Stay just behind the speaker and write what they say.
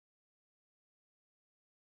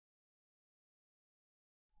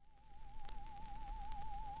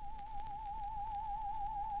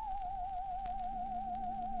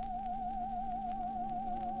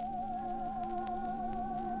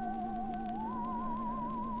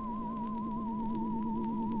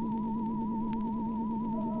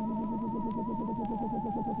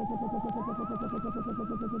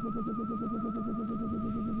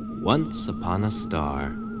Once upon a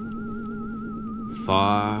star,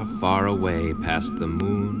 far, far away past the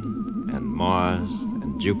moon and Mars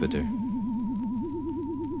and Jupiter,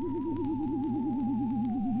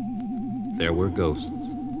 there were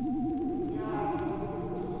ghosts.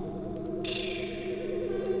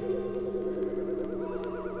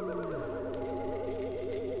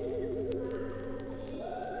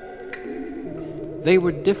 They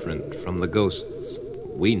were different from the ghosts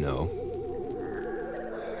we know.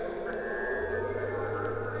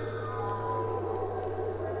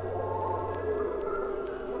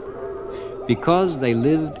 Because they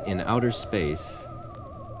lived in outer space,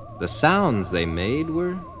 the sounds they made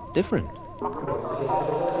were different.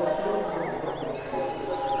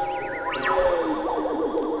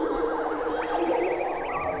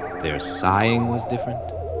 Their sighing was different.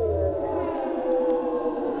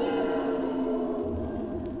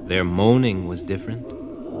 Their moaning was different.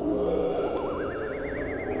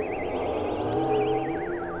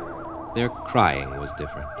 Their crying was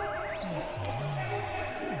different.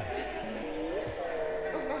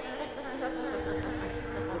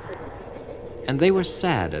 And they were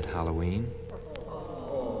sad at Halloween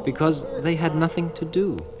because they had nothing to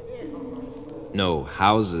do. No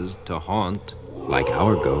houses to haunt like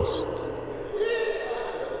our ghosts.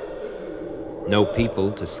 No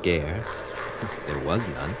people to scare. There was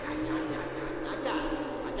none.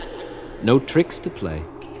 No tricks to play,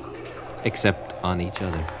 except on each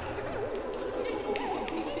other.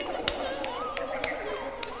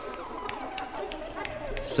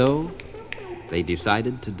 So, they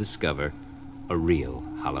decided to discover a real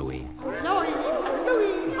Halloween.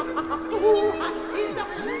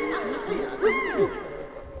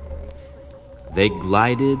 They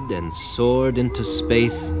glided and soared into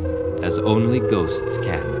space as only ghosts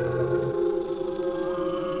can.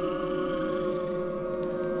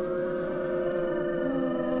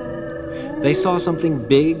 They saw something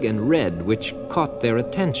big and red which caught their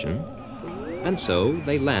attention, and so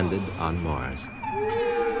they landed on Mars.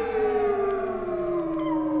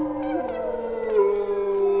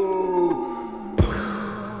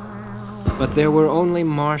 But there were only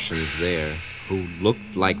Martians there who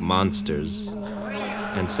looked like monsters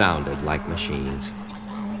and sounded like machines.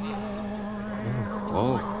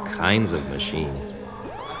 All kinds of machines.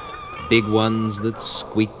 Big ones that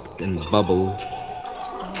squeaked and bubbled,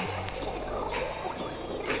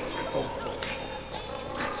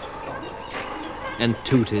 and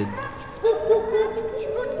tooted,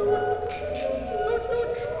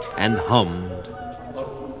 and hummed.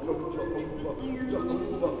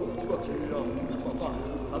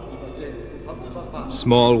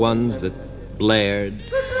 Small ones that blared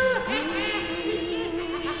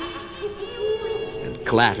and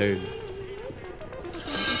clattered.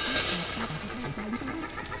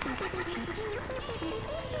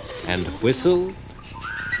 And whistled.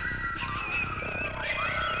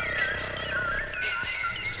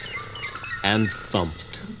 And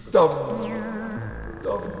thumped.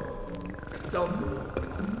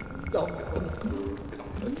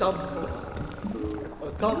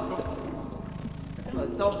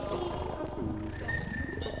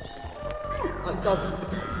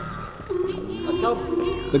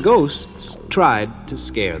 The ghosts tried to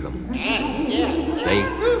scare them. They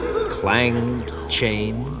clanged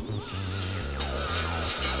chains.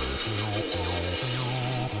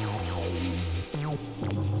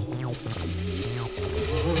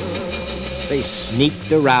 They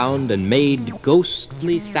sneaked around and made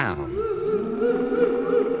ghostly sounds.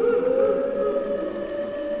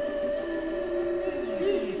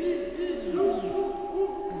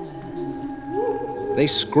 They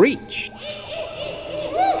screeched,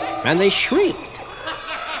 and they shrieked.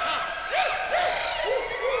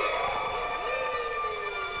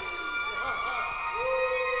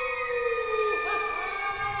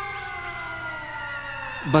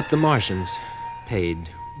 But the Martians paid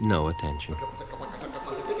no attention.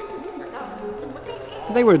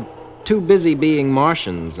 They were too busy being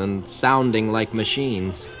Martians and sounding like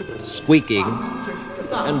machines, squeaking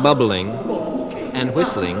and bubbling and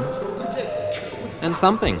whistling and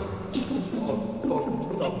thumping.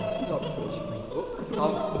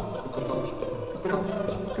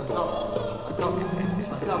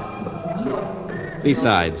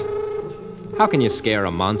 Besides, how can you scare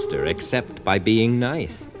a monster except by being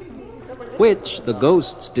nice? Which the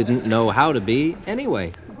ghosts didn't know how to be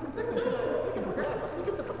anyway.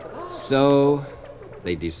 So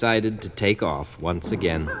they decided to take off once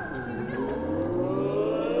again,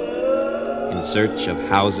 in search of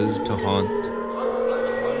houses to haunt,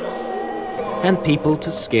 and people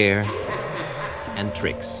to scare, and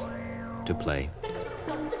tricks to play.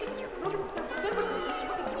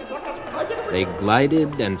 They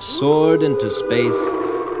glided and soared into space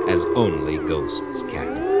as only ghosts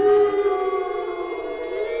can.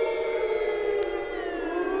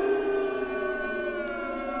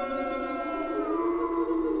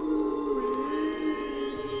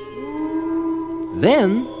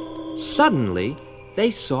 Then, suddenly,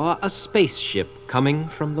 they saw a spaceship coming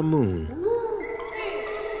from the moon.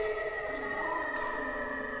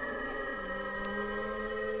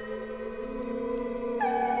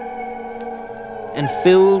 And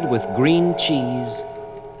filled with green cheese,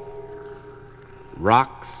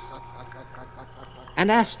 rocks,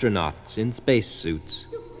 and astronauts in spacesuits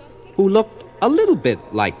who looked a little bit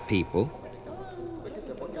like people.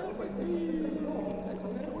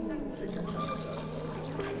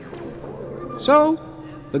 So,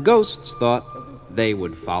 the ghosts thought they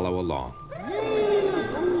would follow along.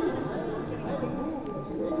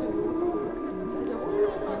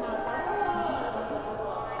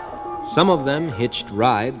 Some of them hitched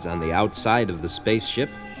rides on the outside of the spaceship,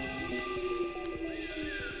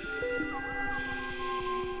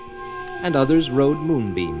 and others rode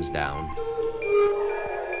moonbeams down.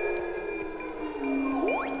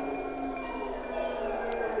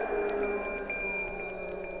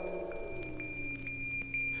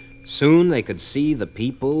 Soon they could see the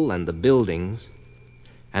people and the buildings,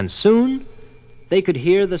 and soon they could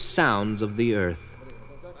hear the sounds of the earth.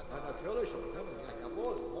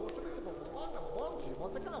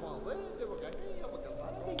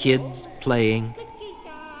 Kids playing,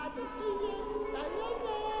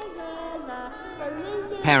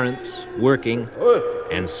 parents working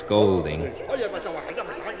and scolding,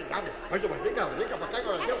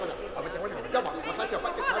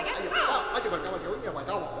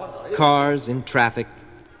 cars in traffic,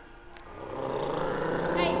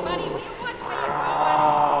 Hey, buddy, will you watch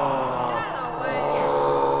where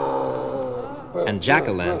you're going? and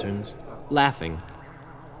jack-o'-lanterns laughing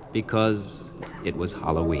because it was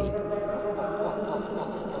Halloween.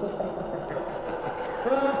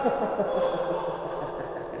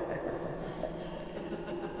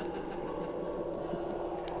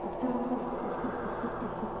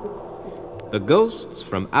 The ghosts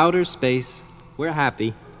from outer space were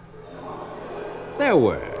happy. There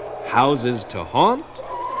were houses to haunt,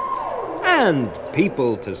 and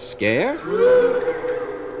people to scare,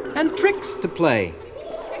 and tricks to play.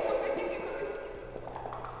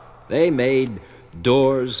 They made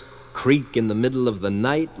doors creak in the middle of the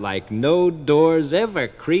night like no doors ever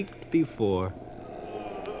creaked before.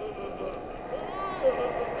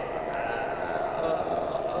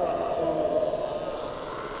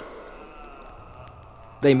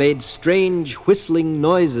 They made strange whistling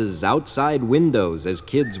noises outside windows as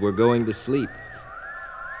kids were going to sleep.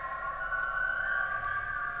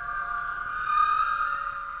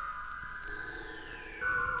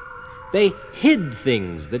 They hid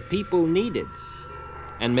things that people needed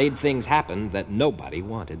and made things happen that nobody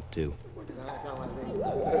wanted to.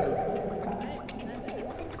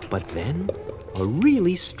 But then a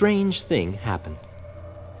really strange thing happened.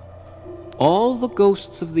 All the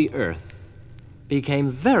ghosts of the earth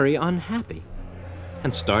became very unhappy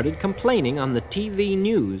and started complaining on the TV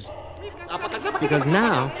news because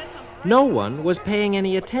now no one was paying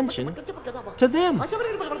any attention to them.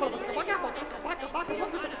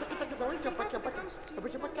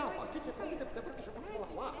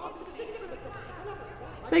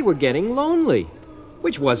 They were getting lonely,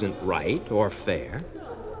 which wasn't right or fair,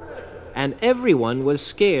 and everyone was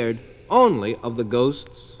scared only of the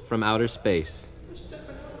ghosts from outer space,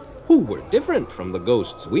 who were different from the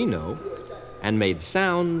ghosts we know and made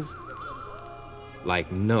sounds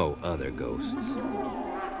like no other ghosts.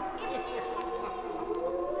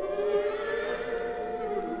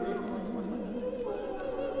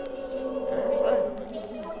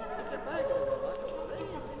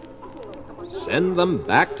 Send them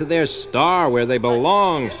back to their star where they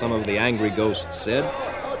belong, some of the angry ghosts said.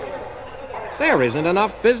 There isn't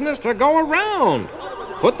enough business to go around.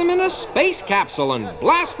 Put them in a space capsule and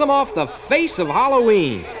blast them off the face of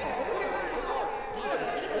Halloween.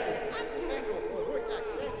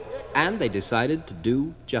 And they decided to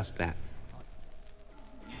do just that.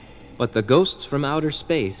 But the ghosts from outer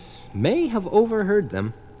space may have overheard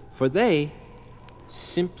them, for they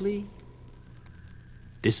simply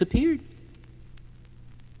disappeared.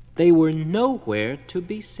 They were nowhere to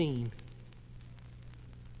be seen.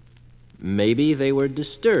 Maybe they were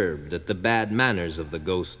disturbed at the bad manners of the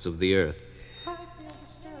ghosts of the earth.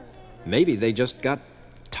 Maybe they just got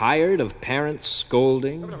tired of parents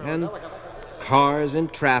scolding and cars in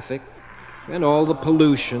traffic and all the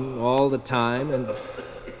pollution all the time and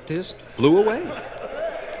just flew away.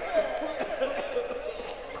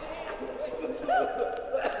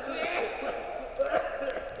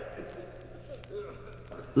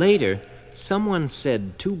 Later, someone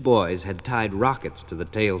said 2 boys had tied rockets to the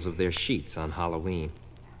tails of their sheets on Halloween.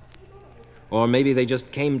 Or maybe they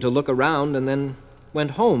just came to look around and then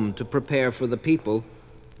went home to prepare for the people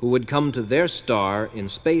who would come to their star in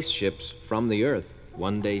spaceships from the Earth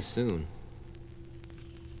one day soon.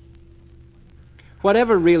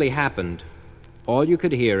 Whatever really happened, all you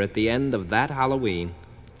could hear at the end of that Halloween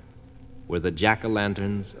were the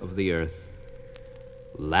jack-o'-lanterns of the Earth,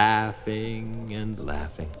 laughing and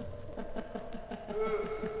laughing.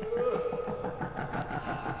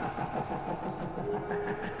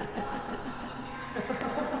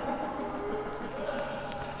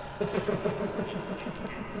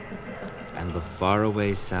 And the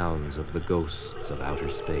faraway sounds of the ghosts of outer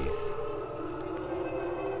space,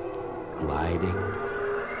 gliding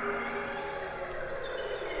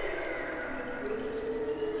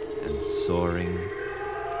and soaring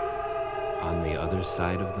on the other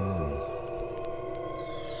side of the moon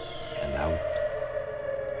and out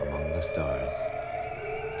among the stars.